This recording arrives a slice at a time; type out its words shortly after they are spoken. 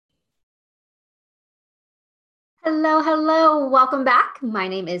Hello, hello. Welcome back. My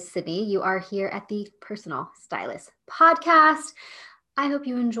name is Sydney. You are here at the Personal Stylist Podcast. I hope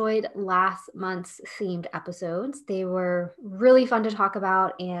you enjoyed last month's themed episodes. They were really fun to talk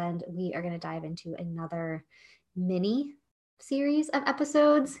about, and we are going to dive into another mini series of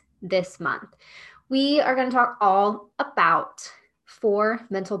episodes this month. We are going to talk all about 4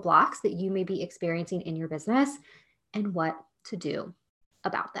 mental blocks that you may be experiencing in your business and what to do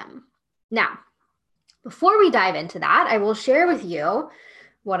about them. Now, before we dive into that, I will share with you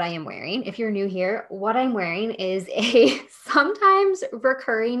what I am wearing. If you're new here, what I'm wearing is a sometimes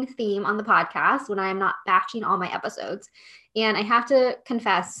recurring theme on the podcast when I am not batching all my episodes. And I have to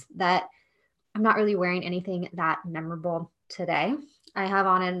confess that I'm not really wearing anything that memorable today. I have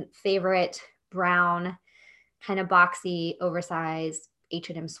on a favorite brown, kind of boxy, oversized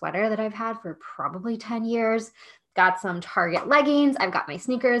H&M sweater that I've had for probably 10 years. Got some Target leggings. I've got my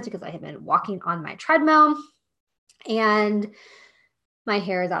sneakers because I have been walking on my treadmill, and my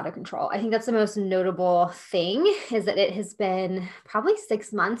hair is out of control. I think that's the most notable thing, is that it has been probably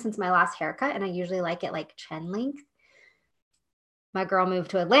 6 months since my last haircut, and I usually like it like chin length. My girl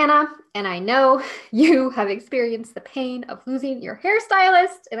moved to Atlanta, and I know you have experienced the pain of losing your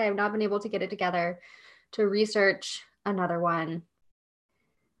hairstylist, and I have not been able to get it together to research another one.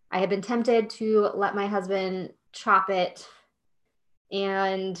 I have been tempted to let my husband chop it,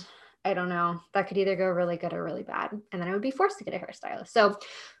 and I don't know, that could either go really good or really bad, and then I would be forced to get a hairstylist. So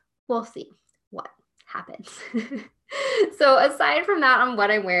we'll see what happens. So aside from that, on what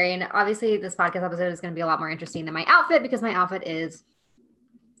I'm wearing, obviously this podcast episode is going to be a lot more interesting than my outfit, because my outfit is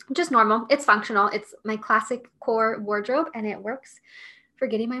just normal. It's functional. It's my classic core wardrobe, and it works for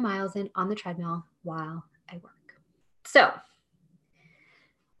getting my miles in on the treadmill while I work. So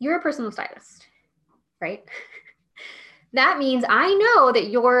you're a personal stylist, right? That means I know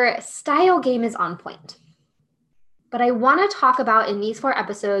that your style game is on point. But I want to talk about, in these 4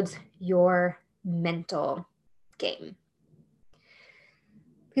 episodes, your mental game.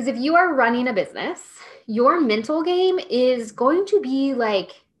 Because if you are running a business, your mental game is going to be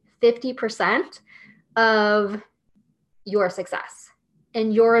like 50% of your success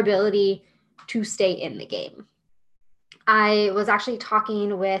and your ability to stay in the game. I was actually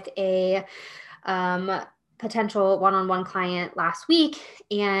talking with a potential one-on-one client last week,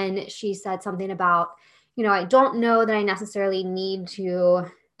 and she said something about, I don't know that I necessarily need to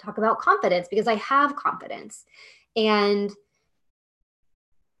talk about confidence because I have confidence. And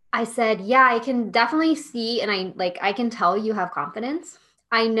I said, yeah, I can definitely see, and I can tell you have confidence.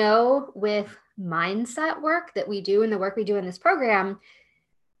 I know with mindset work that we do and the work we do in this program,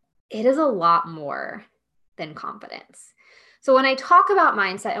 it is a lot more than confidence. So when I talk about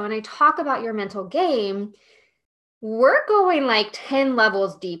mindset and when I talk about your mental game, we're going like 10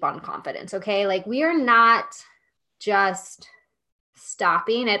 levels deep on confidence, okay? Like, we are not just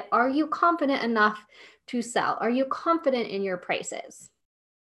stopping at, are you confident enough to sell? Are you confident in your prices?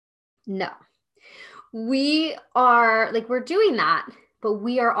 No. We are like, we're doing that, but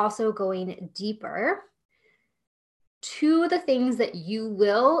we are also going deeper to the things that you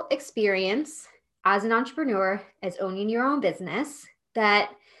will experience as an entrepreneur, as owning your own business, that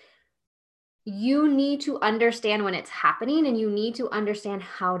you need to understand when it's happening, and you need to understand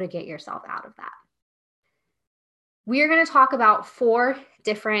how to get yourself out of that. We are going to talk about 4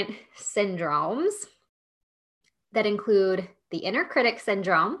 different syndromes that include the inner critic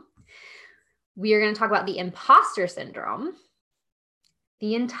syndrome. We are going to talk about the imposter syndrome,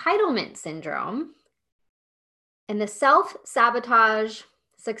 the entitlement syndrome, and the self-sabotage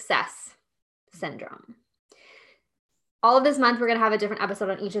success syndrome. All of this month, we're going to have a different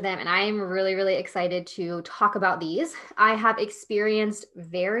episode on each of them, and I am really, really excited to talk about these. I have experienced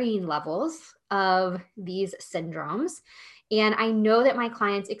varying levels of these syndromes, and I know that my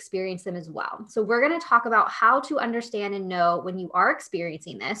clients experience them as well. So we're going to talk about how to understand and know when you are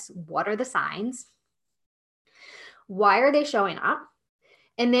experiencing this. What are the signs? Why are they showing up?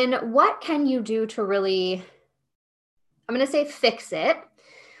 And then what can you do to really, I'm going to say fix it.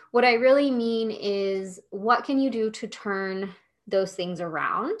 What I really mean is, what can you do to turn those things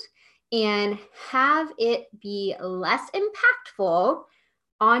around and have it be less impactful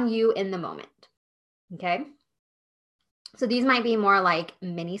on you in the moment? Okay. So these might be more like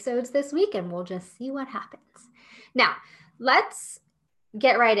mini-sodes this week, and we'll just see what happens. Now, let's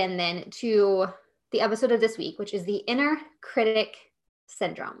get right in then to the episode of this week, which is the inner critic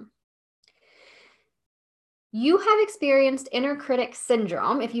syndrome. You have experienced inner critic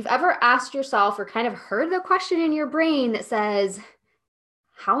syndrome if you've ever asked yourself or kind of heard the question in your brain that says,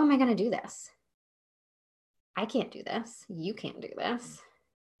 how am I going to do this? I can't do this. You can't do this.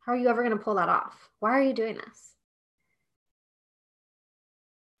 How are you ever going to pull that off? Why are you doing this?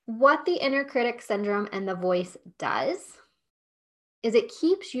 what the inner critic syndrome and the voice does is it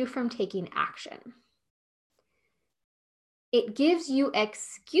keeps you from taking action. It gives you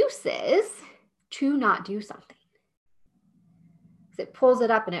excuses to not do something. It pulls it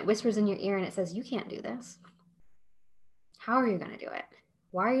up and it whispers in your ear and it says, you can't do this. How are you going to do it?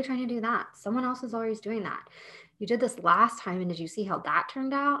 Why are you trying to do that? Someone else is always doing that. You did this last time and did you see how that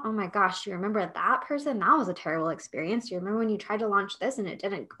turned out? Oh my gosh, do you remember that person? That was a terrible experience. Do you remember when you tried to launch this and it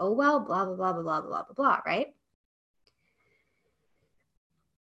didn't go well? Blah, blah, blah, blah, blah, blah, blah, blah, right?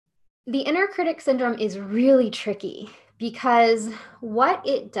 The inner critic syndrome is really tricky because what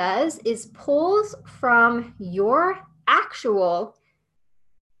it does is pulls from your actual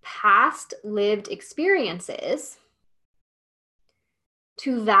past lived experiences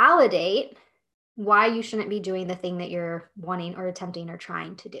to validate why you shouldn't be doing the thing that you're wanting or attempting or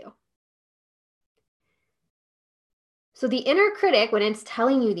trying to do. So the inner critic, when it's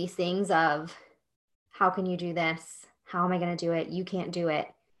telling you these things of, how can you do this? How am I going to do it? You can't do it.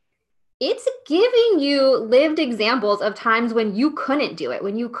 It's giving you lived examples of times when you couldn't do it,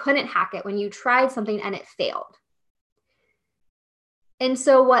 when you couldn't hack it, when you tried something and it failed. And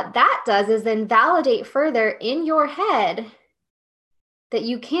so what that does is then validate further in your head that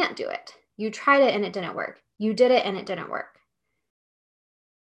you can't do it. You tried it and it didn't work. You did it and it didn't work.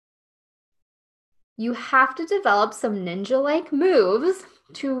 You have to develop some ninja-like moves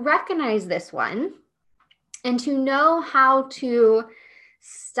to recognize this one and to know how to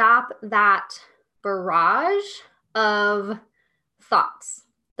stop that barrage of thoughts,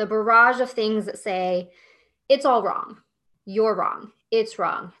 the barrage of things that say, it's all wrong, you're wrong, it's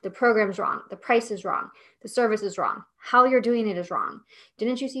wrong, the program's wrong, the price is wrong, the service is wrong, how you're doing it is wrong.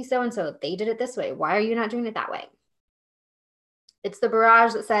 Didn't you see so-and-so? They did it this way. Why are you not doing it that way? It's the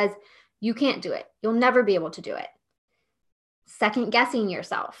barrage that says, you can't do it. You'll never be able to do it. Second guessing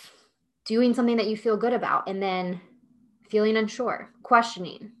yourself, doing something that you feel good about, and then feeling unsure,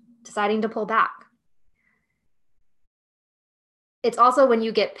 questioning, deciding to pull back. It's also when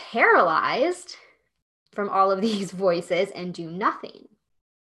you get paralyzed from all of these voices and do nothing.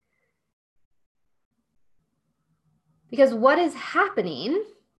 Because what is happening,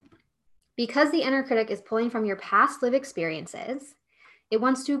 because the inner critic is pulling from your past lived experiences, it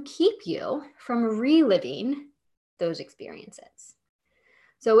wants to keep you from reliving those experiences.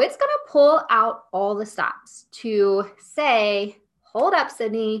 So it's going to pull out all the stops to say, hold up,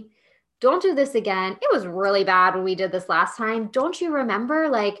 Sydney, don't do this again. It was really bad when we did this last time. Don't you remember?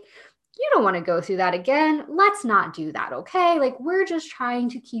 Like, you don't want to go through that again. Let's not do that, okay? Like, we're just trying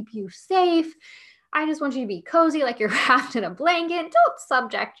to keep you safe. I just want you to be cozy, like you're wrapped in a blanket. Don't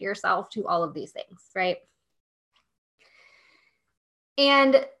subject yourself to all of these things, right?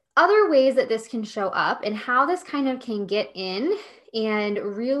 And other ways that this can show up and how this kind of can get in and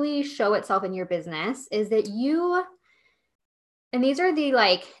really show itself in your business is that you, and these are the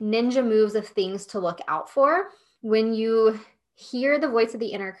like ninja moves of things to look out for when you hear the voice of the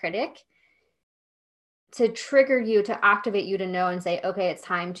inner critic, to trigger you, to activate you to know and say, okay, it's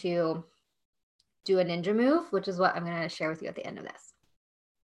time to do a ninja move, which is what I'm going to share with you at the end of this.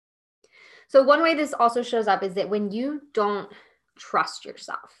 So one way this also shows up is that when you don't trust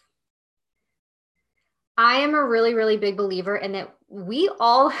yourself. I am a really, really big believer in that we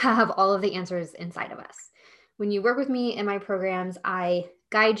all have all of the answers inside of us. When you work with me in my programs, I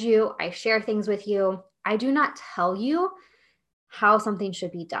guide you, I share things with you. I do not tell you how something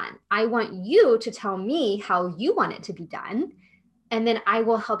should be done. I want you to tell me how you want it to be done. And then I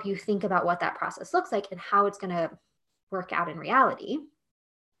will help you think about what that process looks like and how it's going to work out in reality.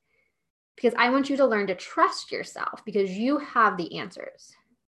 Because I want you to learn to trust yourself because you have the answers.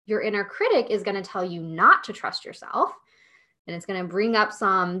 Your inner critic is going to tell you not to trust yourself, and it's going to bring up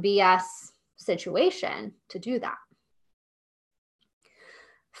some BS situation to do that.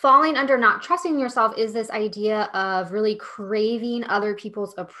 Falling under not trusting yourself is this idea of really craving other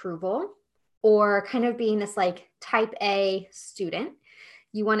people's approval, or kind of being this like type A student.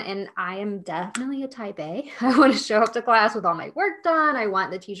 You want, and I am definitely a type A. I want to show up to class with all my work done. I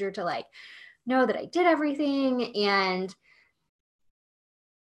want the teacher to like know that I did everything. And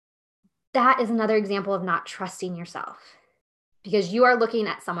that is another example of not trusting yourself, because you are looking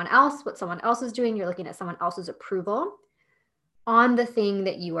at someone else, what someone else is doing. You're looking at someone else's approval on the thing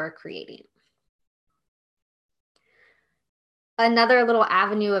that you are creating. Another little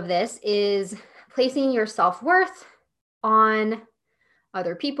avenue of this is placing your self-worth on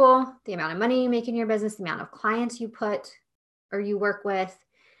other people, the amount of money you make in your business, the amount of clients you put or you work with,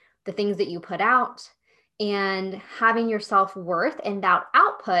 the things that you put out, and having your self-worth and that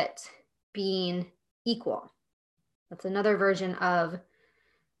output being equal. That's another version of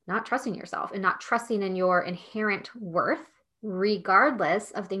not trusting yourself and not trusting in your inherent worth,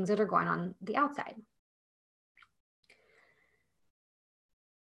 regardless of things that are going on the outside.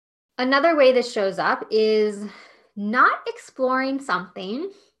 Another way this shows up is not exploring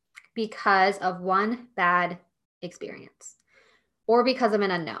something because of one bad experience or because of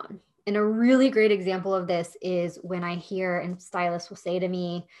an unknown. And a really great example of this is when I hear and stylists will say to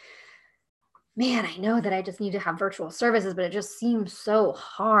me, man, I know that I just need to have virtual services, but it just seems so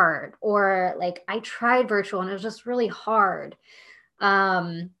hard. Or like, I tried virtual and it was just really hard.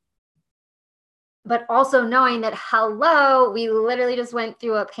 But also knowing that, hello, we literally just went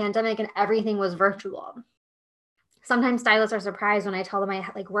through a pandemic and everything was virtual. Sometimes stylists are surprised when I tell them I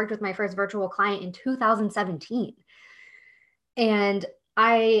worked with my first virtual client in 2017. And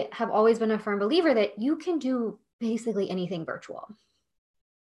I have always been a firm believer that you can do basically anything virtual.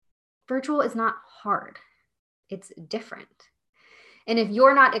 Virtual is not hard. It's different. And if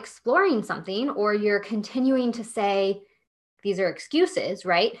you're not exploring something, or you're continuing to say, these are excuses,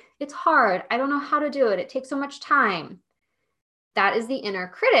 right? It's hard. I don't know how to do it. It takes so much time. That is the inner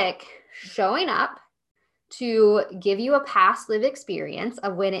critic showing up to give you a past lived experience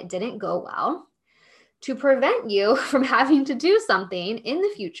of when it didn't go well, to prevent you from having to do something in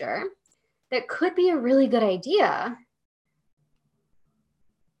the future that could be a really good idea,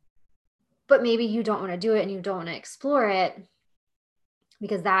 but maybe you don't want to do it and you don't want to explore it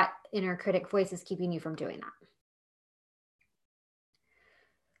because that inner critic voice is keeping you from doing that.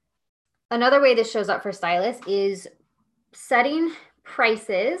 Another way this shows up for stylists is setting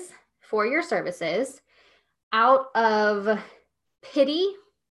prices for your services out of pity,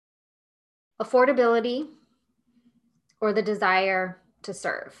 affordability, or the desire to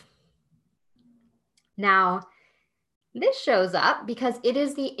serve. Now, this shows up because it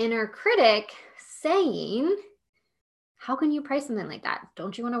is the inner critic saying, how can you price something like that?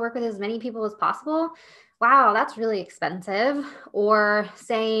 Don't you want to work with as many people as possible? Wow, that's really expensive. Or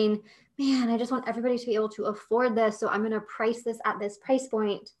saying, man, I just want everybody to be able to afford this, so I'm going to price this at this price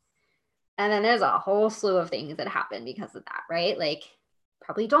point. And then there's a whole slew of things that happen because of that, right? Like,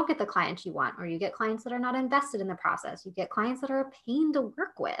 probably don't get the clients you want, or you get clients that are not invested in the process. You get clients that are a pain to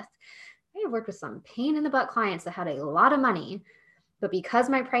work with. I have worked with some pain in the butt clients that had a lot of money, but because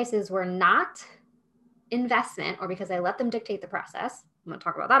my prices were not investment, or because I let them dictate the process, I'm going to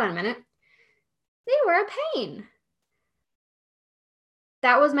talk about that in a minute, they were a pain.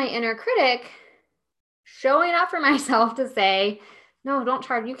 That was my inner critic showing up for myself to say, no, don't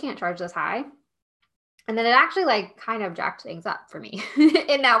charge. You can't charge this high. And then it actually kind of jacked things up for me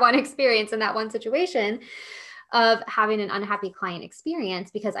in that one experience, in that one situation of having an unhappy client experience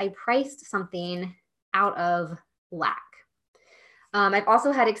because I priced something out of lack. I've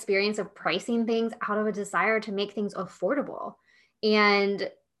also had experience of pricing things out of a desire to make things affordable. And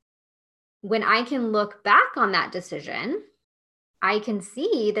when I can look back on that decision, I can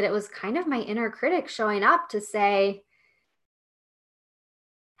see that it was kind of my inner critic showing up to say,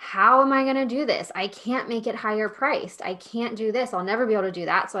 how am I going to do this? I can't make it higher priced. I can't do this. I'll never be able to do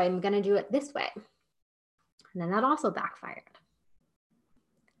that. So I'm going to do it this way. And then that also backfired.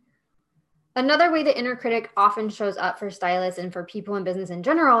 Another way the inner critic often shows up for stylists and for people in business in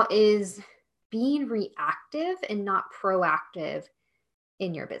general is being reactive and not proactive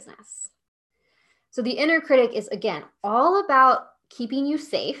in your business. So the inner critic is, again, all about keeping you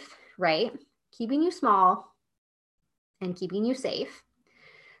safe, right? Keeping you small and keeping you safe.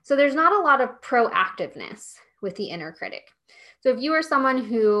 So there's not a lot of proactiveness with the inner critic. So if you are someone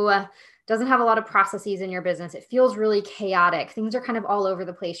who doesn't have a lot of processes in your business, it feels really chaotic, things are kind of all over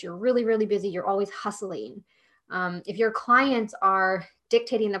the place, you're really, really busy, you're always hustling. If your clients are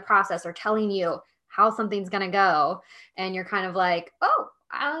dictating the process or telling you how something's going to go, and you're kind of like,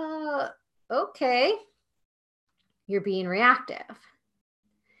 okay, you're being reactive.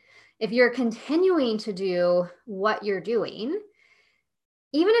 If you're continuing to do what you're doing,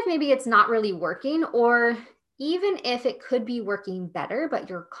 even if maybe it's not really working, or even if it could be working better, but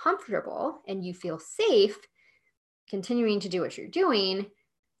you're comfortable and you feel safe continuing to do what you're doing,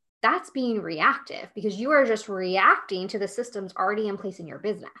 that's being reactive because you are just reacting to the systems already in place in your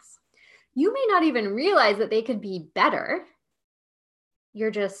business. You may not even realize that they could be better.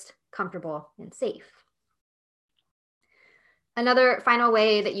 You're just comfortable and safe. Another final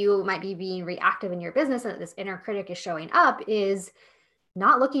way that you might be being reactive in your business and that this inner critic is showing up is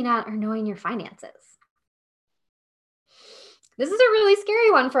not looking at or knowing your finances. This is a really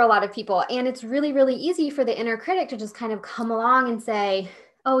scary one for a lot of people. And it's really, really easy for the inner critic to just kind of come along and say,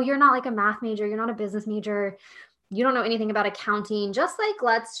 oh, you're not like a math major. You're not a business major. You don't know anything about accounting.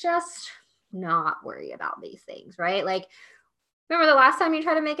 Let's just not worry about these things, right? remember the last time you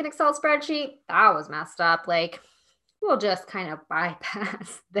tried to make an Excel spreadsheet? That was messed up. Like, we'll just kind of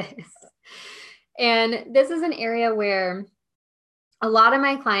bypass this. And this is an area where a lot of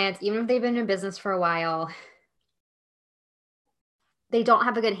my clients, even if they've been in business for a while, they don't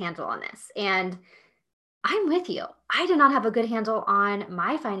have a good handle on this. And I'm with you. I did not have a good handle on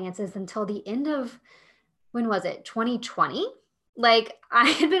my finances until the end of, when was it? 2020. Like, I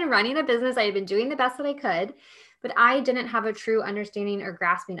had been running a business. I had been doing the best that I could, but I didn't have a true understanding or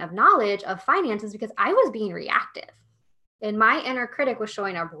grasping of knowledge of finances because I was being reactive. And my inner critic was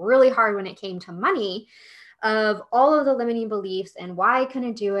showing up really hard when it came to money, of all of the limiting beliefs and why I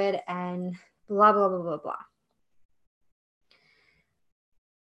couldn't do it and blah, blah, blah, blah, blah.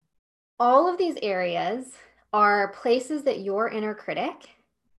 All of these areas are places that your inner critic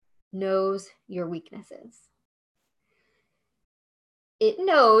knows your weaknesses. It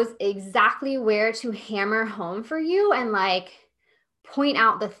knows exactly where to hammer home for you and like point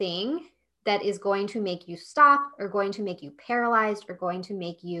out the thing that is going to make you stop or going to make you paralyzed or going to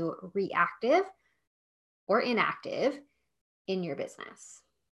make you reactive or inactive in your business.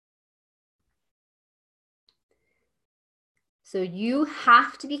 So you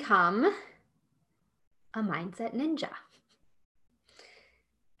have to become a mindset ninja.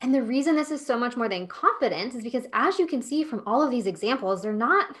 And the reason this is so much more than confidence is because, as you can see from all of these examples, they're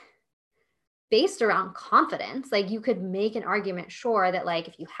not based around confidence. Like, you could make an argument, sure, that like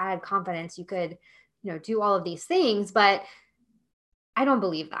if you had confidence, you could, do all of these things, but I don't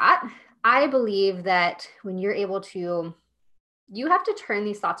believe that. I believe that when you're able to, you have to turn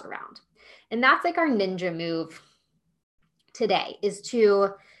these thoughts around. And that's like our ninja move today, is to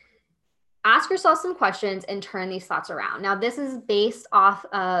ask yourself some questions and turn these thoughts around. Now, this is based off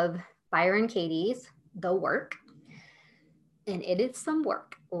of Byron Katie's The Work. And it is some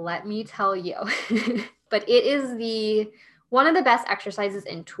work, let me tell you. But it is one of the best exercises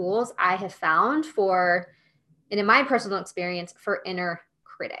and tools I have found for, and in my personal experience, for inner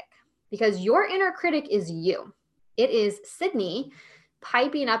critic. Because your inner critic is you. It is Sydney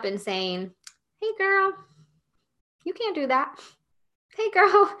piping up and saying, hey girl, you can't do that. Hey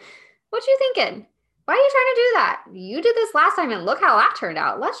girl, what you thinking? Why are you trying to do that? You did this last time and look how that turned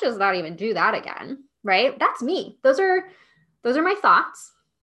out. Let's just not even do that again, right? That's me. Those are my thoughts.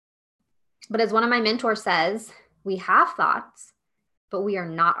 But as one of my mentors says, we have thoughts, but we are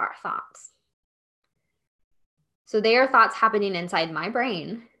not our thoughts. So they are thoughts happening inside my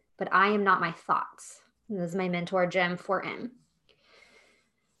brain, but I am not my thoughts. This is my mentor, Jim Fortin.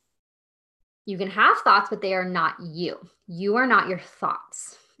 You can have thoughts, but they are not you. You are not your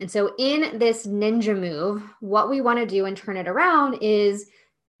thoughts. And so in this ninja move, what we want to do and turn it around is,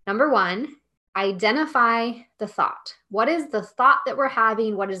 number one, identify the thought. What is the thought that we're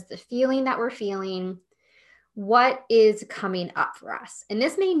having? What is the feeling that we're feeling? What is coming up for us? And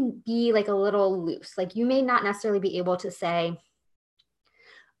this may be like a little loose. Like, you may not necessarily be able to say,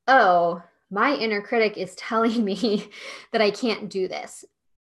 oh, my inner critic is telling me that I can't do this.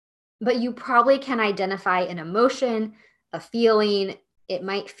 But you probably can identify an emotion, a feeling. It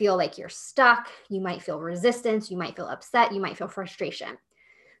might feel like you're stuck. You might feel resistance. You might feel upset. You might feel frustration.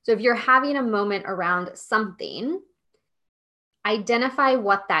 So if you're having a moment around something, identify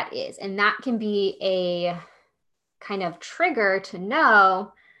what that is. And that can be a kind of trigger to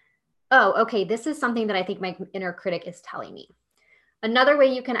know, oh, okay, this is something that I think my inner critic is telling me. Another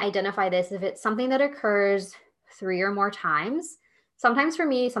way you can identify this, if it's something that occurs 3 or more times. Sometimes for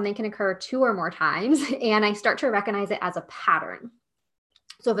me, something can occur 2 or more times, and I start to recognize it as a pattern.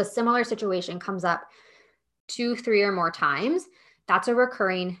 So if a similar situation comes up 2, 3 or more times, that's a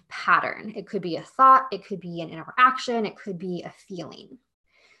recurring pattern. It could be a thought, it could be an interaction, it could be a feeling.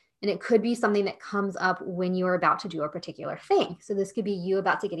 And it could be something that comes up when you're about to do a particular thing. So this could be you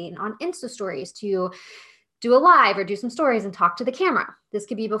about to get in on Insta stories to do a live or do some stories and talk to the camera. This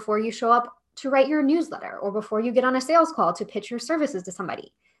could be before you show up to write your newsletter or before you get on a sales call to pitch your services to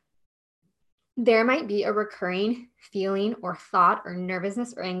somebody. There might be a recurring feeling or thought or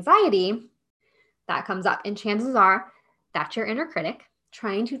nervousness or anxiety that comes up. And chances are that's your inner critic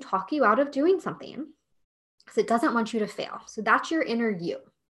trying to talk you out of doing something because it doesn't want you to fail. So that's your inner you.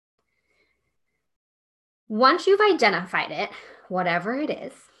 Once you've identified it, whatever it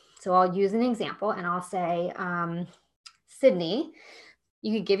is, so I'll use an example and I'll say, Sydney,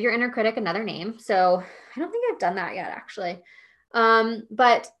 you could give your inner critic another name. So I don't think I've done that yet, actually.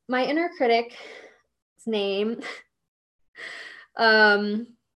 But my inner critic's name, we'll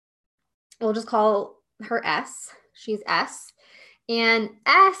just call her S. She's S. And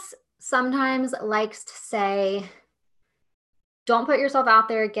S sometimes likes to say, don't put yourself out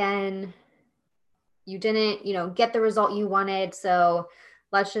there again. you didn't, get the result you wanted. So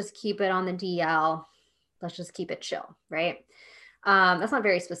let's just keep it on the DL. Let's just keep it chill, right? That's not a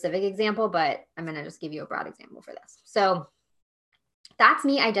very specific example, but I'm going to just give you a broad example for this. So that's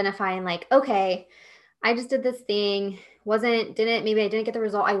me identifying like, okay, I just did this thing, maybe I didn't get the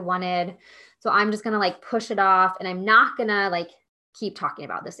result I wanted. So I'm just going to like push it off, and I'm not going to like keep talking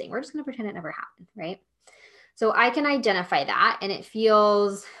about this thing. We're just going to pretend it never happened, right? So I can identify that, and it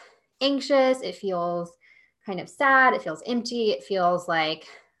feels anxious. It feels kind of sad. It feels empty. It feels like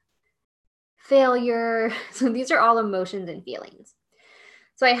failure. So these are all emotions and feelings.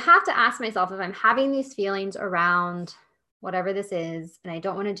 So I have to ask myself, if I'm having these feelings around whatever this is, and I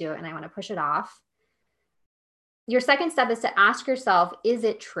don't want to do it, and I want to push it off, your second step is to ask yourself, is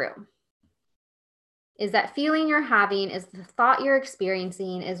it true? Is that feeling you're having, is the thought you're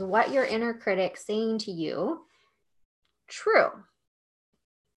experiencing, is what your inner critic saying to you true?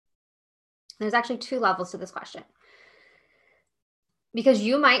 There's actually two levels to this question. Because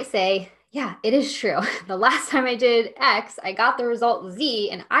you might say, yeah, it is true. The last time I did X, I got the result Z,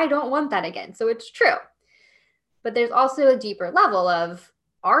 and I don't want that again. So it's true. But there's also a deeper level of,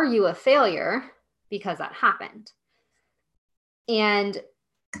 are you a failure because that happened? And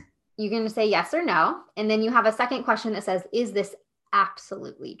you're going to say yes or no. And then you have a second question that says, is this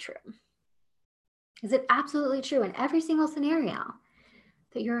absolutely true? Is it absolutely true in every single scenario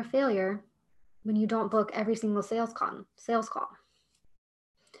that you're a failure when you don't book every single sales call?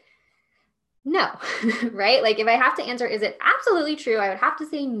 No, right? Like if I have to answer, is it absolutely true? I would have to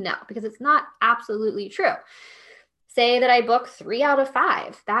say no, because it's not absolutely true. Say that I book 3 out of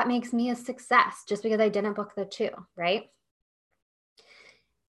 5. That makes me a success just because I didn't book the 2, right?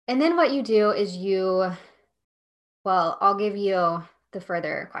 And then what you do is I'll give you the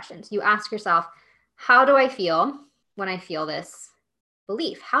further questions. You ask yourself, how do I feel when I feel this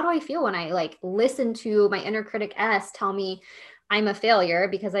belief? How do I feel when I like listen to my inner critic S tell me I'm a failure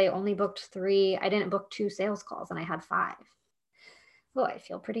because I only booked 3, I didn't book 2 sales calls and I had 5. Oh, I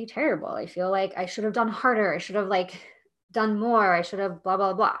feel pretty terrible. I feel like I should have done harder. I should have like done more. I should have blah,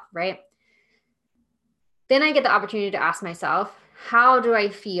 blah, blah, right? Then I get the opportunity to ask myself, how do I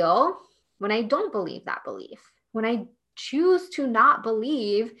feel when I don't believe that belief? When I choose to not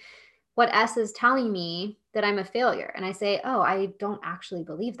believe what S is telling me that I'm a failure, and I say, oh, I don't actually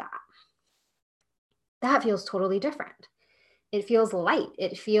believe that. That feels totally different. It feels light.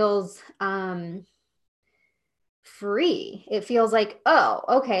 It feels free. It feels like, oh,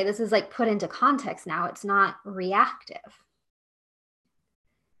 okay, this is like put into context now. It's not reactive.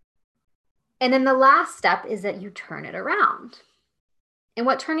 And then the last step is that you turn it around. And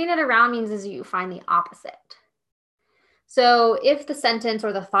what turning it around means is you find the opposite. So if the sentence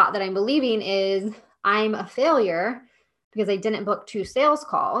or the thought that I'm believing is, I'm a failure because I didn't book 2 sales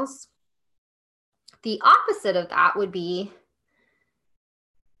calls, the opposite of that would be,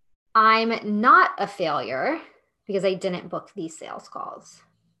 I'm not a failure because I didn't book these sales calls.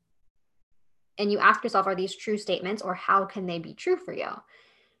 And you ask yourself, are these true statements, or how can they be true for you?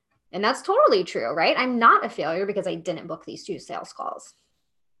 And that's totally true, right? I'm not a failure because I didn't book these 2 sales calls.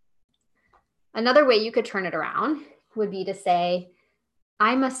 Another way you could turn it around would be to say,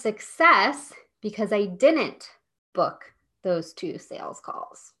 I'm a success because I didn't book those 2 sales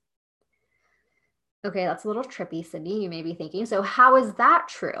calls. Okay, that's a little trippy, Sydney, you may be thinking. So how is that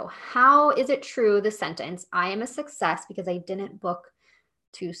true? How is it true, the sentence, I am a success because I didn't book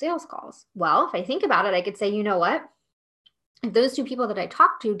 2 sales calls? Well, if I think about it, I could say, you know what? If those 2 people that I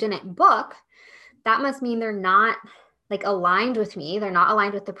talked to didn't book, that must mean they're not like aligned with me. They're not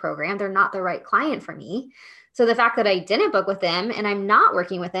aligned with the program. They're not the right client for me. So the fact that I didn't book with them and I'm not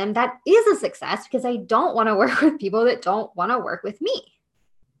working with them, that is a success, because I don't want to work with people that don't want to work with me,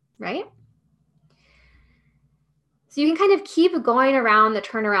 right? So you can kind of keep going around the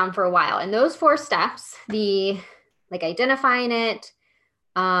turnaround for a while. And those 4 steps, the like identifying it,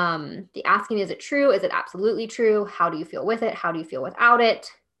 the asking, is it true? Is it absolutely true? How do you feel with it? How do you feel without it?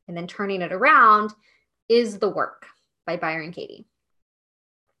 And then turning it around is the work by Byron Katie.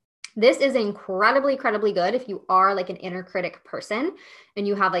 This is incredibly good if you are like an inner critic person and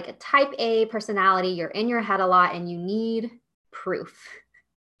you have like a type A personality, you're in your head a lot and you need proof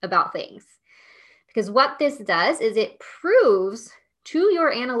about things. Because what this does is it proves to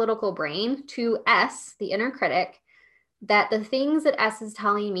your analytical brain, to S, the inner critic, that the things that S is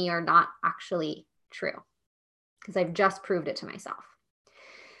telling me are not actually true, because I've just proved it to myself.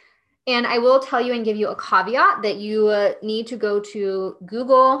 And I will tell you and give you a caveat that you need to go to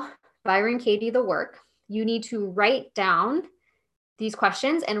Google Byron Katie, the work. You need to write down these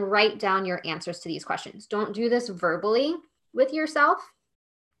questions and write down your answers to these questions. Don't do this verbally with yourself,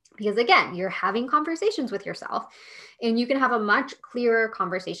 Because again, you're having conversations with yourself, and you can have a much clearer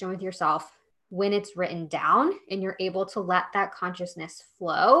conversation with yourself when it's written down and you're able to let that consciousness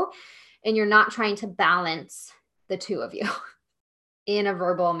flow and you're not trying to balance the two of you in a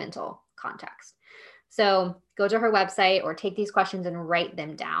verbal mental context. So go to her website or take these questions and write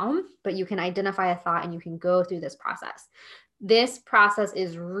them down, but you can identify a thought and you can go through this process. This process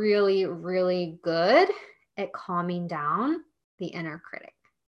is really, really good at calming down the inner critic.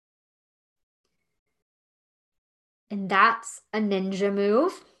 And that's a ninja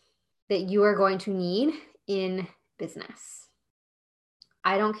move that you are going to need in business.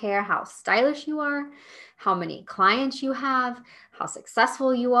 I don't care how stylish you are, how many clients you have, how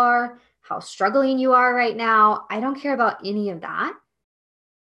successful you are, how struggling you are right now. I don't care about any of that.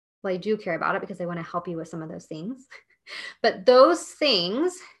 Well, I do care about it because I want to help you with some of those things. But those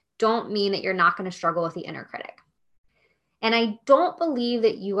things don't mean that you're not going to struggle with the inner critic. And I don't believe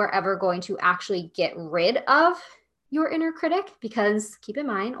that you are ever going to actually get rid of your inner critic, because keep in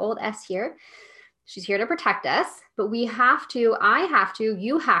mind, old S here, she's here to protect us, but we have to, I have to,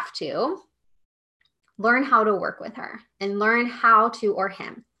 you have to learn how to work with her and learn how to, or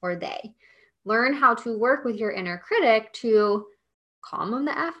him or they, learn how to work with your inner critic to calm them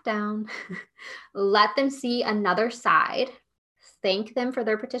the F down, let them see another side, thank them for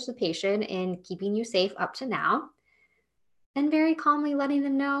their participation in keeping you safe up to now, and very calmly letting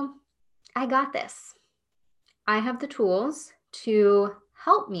them know, I got this. I have the tools to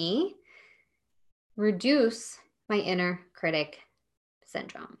help me reduce my inner critic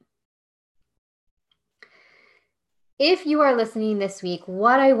syndrome. If you are listening this week,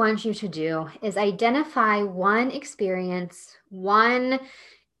 what I want you to do is identify one experience, one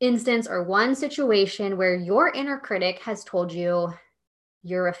instance, or one situation where your inner critic has told you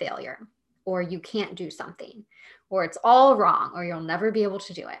you're a failure, or you can't do something, or it's all wrong, or you'll never be able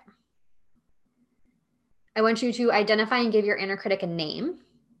to do it. I want you to identify and give your inner critic a name.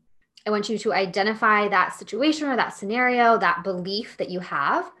 I want you to identify that situation or that scenario, that belief that you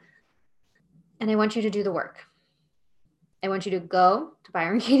have, and I want you to do the work. I want you to go to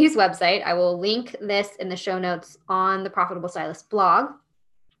Byron Katie's website. I will link this in the show notes on the Profitable Stylist blog,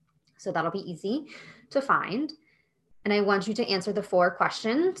 so that'll be easy to find. And I want you to answer the 4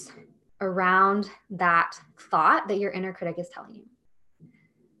 questions around that thought that your inner critic is telling you.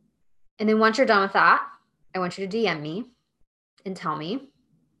 And then once you're done with that, I want you to DM me and tell me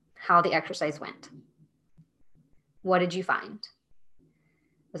how the exercise went. What did you find?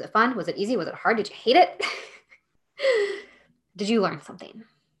 Was it fun? Was it easy? Was it hard? Did you hate it? Did you learn something?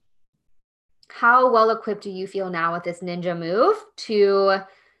 How well equipped do you feel now with this ninja move to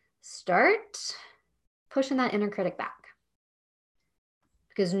start pushing that inner critic back?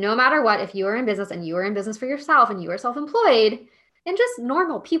 Because no matter what, if you are in business and you are in business for yourself and you are self-employed and just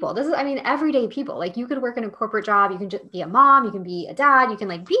normal people, everyday people, like you could work in a corporate job, you can just be a mom, you can be a dad, you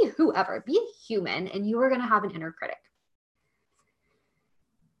can be whoever, be human, and you are going to have an inner critic.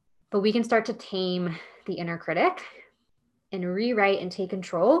 But we can start to tame the inner critic and rewrite and take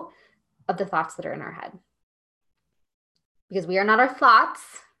control of the thoughts that are in our head. Because we are not our thoughts.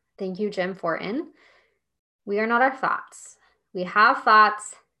 Thank you, Jim Fortin. We are not our thoughts. We have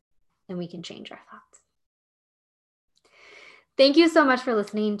thoughts and we can change our thoughts. Thank you so much for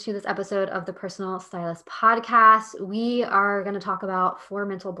listening to this episode of the Personal Stylist Podcast. We are going to talk about 4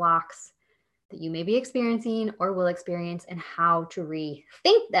 mental blocks that you may be experiencing or will experience and how to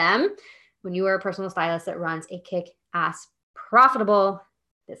rethink them when you are a personal stylist that runs a kick-ass profitable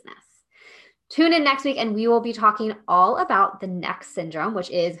business. Tune in next week and we will be talking all about the next syndrome, which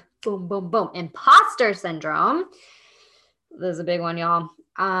is boom, boom, boom, imposter syndrome. This is a big one, y'all.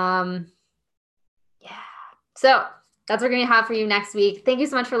 So that's what we're going to have for you next week. Thank you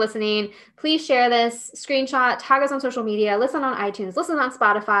so much for listening. Please share this, screenshot, tag us on social media, listen on iTunes, listen on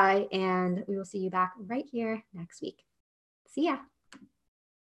Spotify, and we will see you back right here next week. See ya.